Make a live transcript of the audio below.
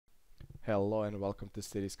Hello and welcome to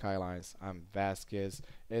City Skylines. I'm Vasquez.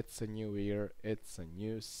 It's a new year, it's a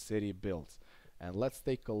new city built. And let's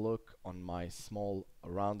take a look on my small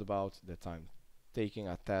roundabout that I'm taking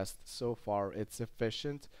a test. So far it's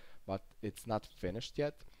efficient, but it's not finished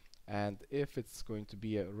yet. And if it's going to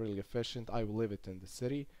be really efficient, I will leave it in the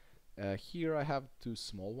city. Here I have two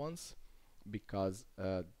small ones because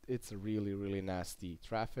it's a really nasty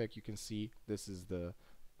traffic. You can see this is the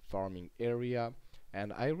farming area,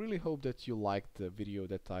 and I really hope that you liked the video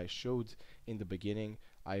that I showed in the beginning.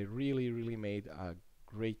 I really made a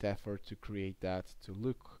great effort to create that to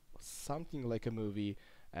look something like a movie,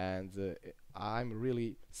 and I'm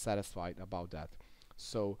really satisfied about that.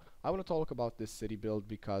 So I want to talk about this city build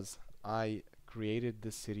because I created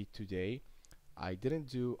this city today. I didn't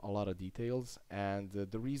do a lot of details, and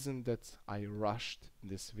the reason that I rushed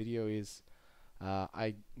this video is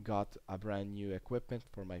I got a brand new equipment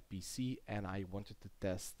for my PC and I wanted to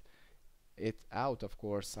test it out. Of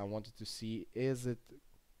course, I wanted to see, is it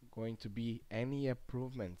going to be any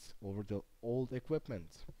improvement over the old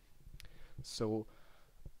equipment. So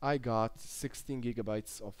I got 16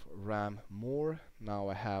 gigabytes of RAM more. Now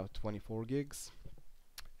I have 24 gigs,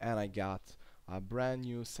 and I got a brand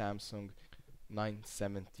new Samsung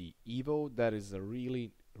 970 Evo. That is a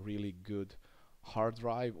really good hard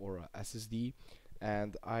drive or a SSD,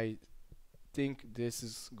 and I think this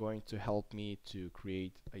is going to help me to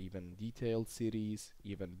create a even detailed series,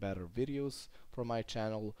 even better videos for my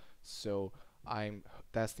channel. So I'm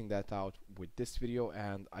testing that out with this video,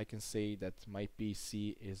 and I can say that my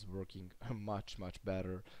PC is working much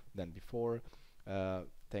better than before,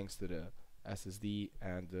 thanks to the SSD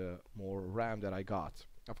and more RAM that I got.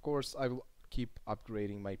 Of course, I will keep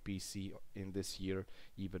upgrading my PC in this year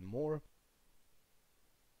even more.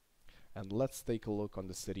 And let's take a look on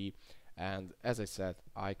the city. And as I said,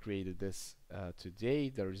 I created this today.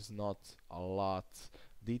 There is not a lot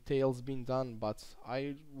details being done, but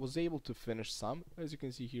I was able to finish some. As you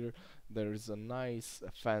can see here, there is a nice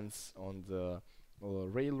fence on the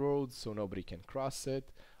railroad so nobody can cross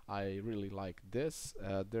it. I really like this.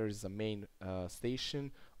 There is a main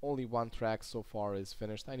station. Only one track so far is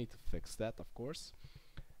finished. I need to fix that, of course.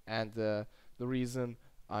 And the reason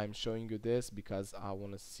I'm showing you this because I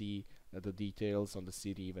want to see the details on the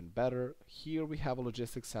city even better. Here we have a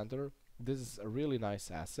logistics center. This is a really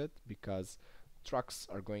nice asset because trucks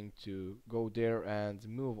are going to go there and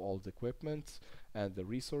move all the equipment and the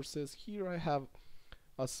resources. Here I have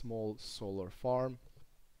a small solar farm.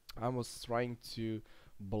 I was trying to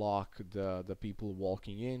block the people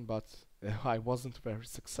walking in, but I wasn't very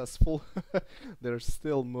successful. They're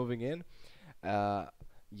still moving in. Uh,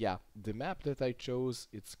 yeah, the map that I chose,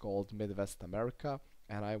 it's called Midwest America,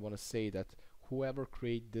 and I want to say that whoever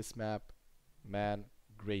created this map, man,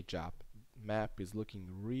 great job. Map is looking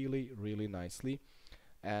really nicely,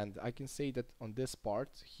 and I can say that on this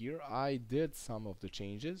part here I did some of the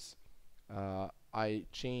changes. I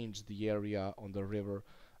changed the area on the river.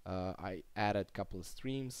 I added a couple of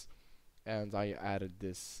streams, and I added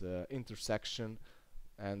this intersection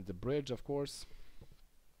and the bridge, of course.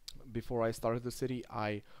 Before I started the city,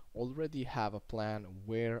 I already have a plan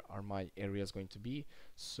where are my areas going to be,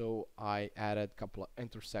 so I added a couple of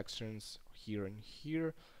intersections here and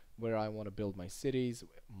here where I want to build my cities,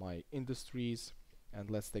 my industries.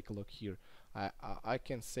 And let's take a look here. I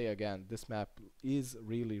can say again, this map is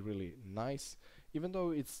really nice. Even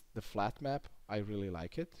though it's the flat map, I really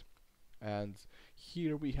like it. And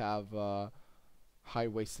here we have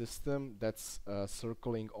highway system that's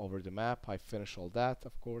circling over the map. I finish all that.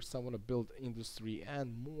 Of course, I want to build industry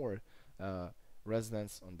and more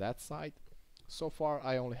residents on that side. So far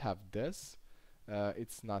I only have this.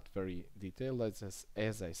 It's not very detailed,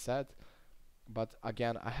 as I said, but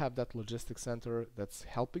again I have that logistics center that's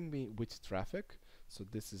helping me with traffic, so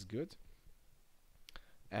this is good.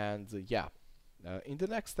 And yeah, in the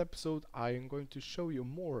next episode I am going to show you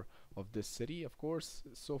more of this city. Of course,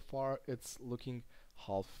 so far it's looking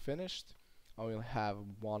half finished. I will have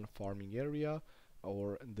one farming area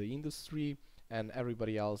or the industry, and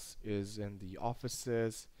everybody else is in the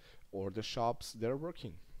offices or the shops. They're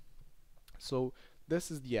working. So this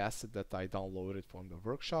is the asset that I downloaded from the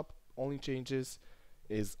workshop. Only changes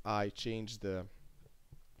is I changed the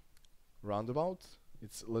roundabout.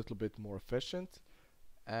 It's a little bit more efficient,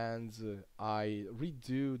 and I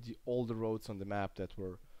redo all the roads on the map that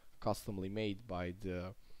were customly made by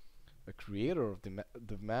the creator of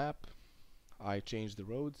the map. I changed the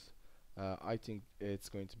roads. I think it's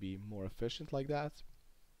going to be more efficient like that.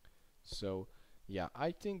 So yeah,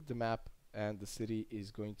 I think the map and the city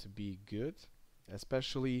is going to be good,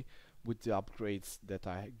 especially with the upgrades that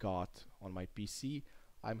I got on my PC.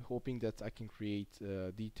 I'm hoping that I can create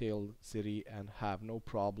a detailed city and have no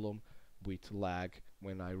problem with lag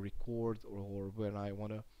when I record or when I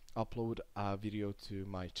want to upload a video to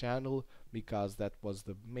my channel, because that was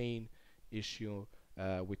the main issue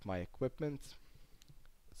with my equipment.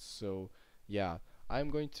 So yeah, I'm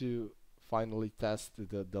going to finally test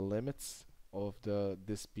the limits of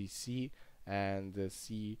this PC and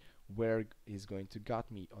see where is going to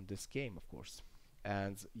got me on this game, of course.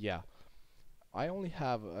 And yeah, I only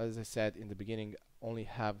have, as I said in the beginning, only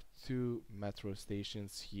have 2 metro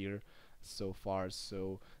stations here so far,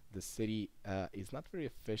 so the city is not very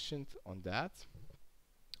efficient on that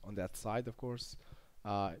side, of course.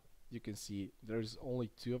 uh, you can see there's only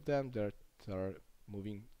 2 of them that are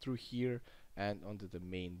moving through here and onto the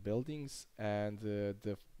main buildings, and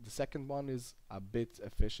the second one is a bit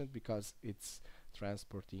efficient because it's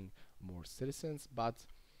transporting more citizens, but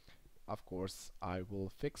of course I will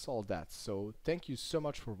fix all that. So thank you so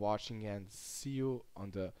much for watching, and see you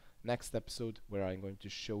on the next episode where I'm going to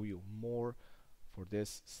show you more for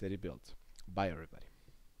this city build. Bye everybody.